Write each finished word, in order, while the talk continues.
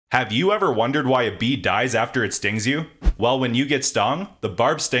Have you ever wondered why a bee dies after it stings you? Well, when you get stung, the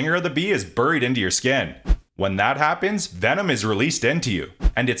barbed stinger of the bee is buried into your skin. When that happens, venom is released into you,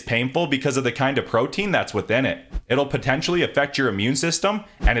 and it's painful because of the kind of protein that's within it. It'll potentially affect your immune system,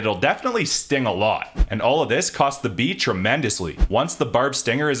 and it'll definitely sting a lot. And all of this costs the bee tremendously. Once the barbed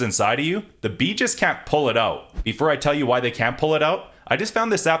stinger is inside of you, the bee just can't pull it out. Before I tell you why they can't pull it out, I just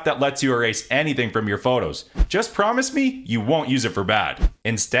found this app that lets you erase anything from your photos. Just promise me you won't use it for bad.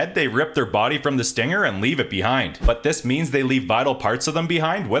 Instead, they rip their body from the stinger and leave it behind. But this means they leave vital parts of them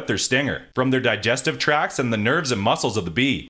behind with their stinger, from their digestive tracts and the nerves and muscles of the bee.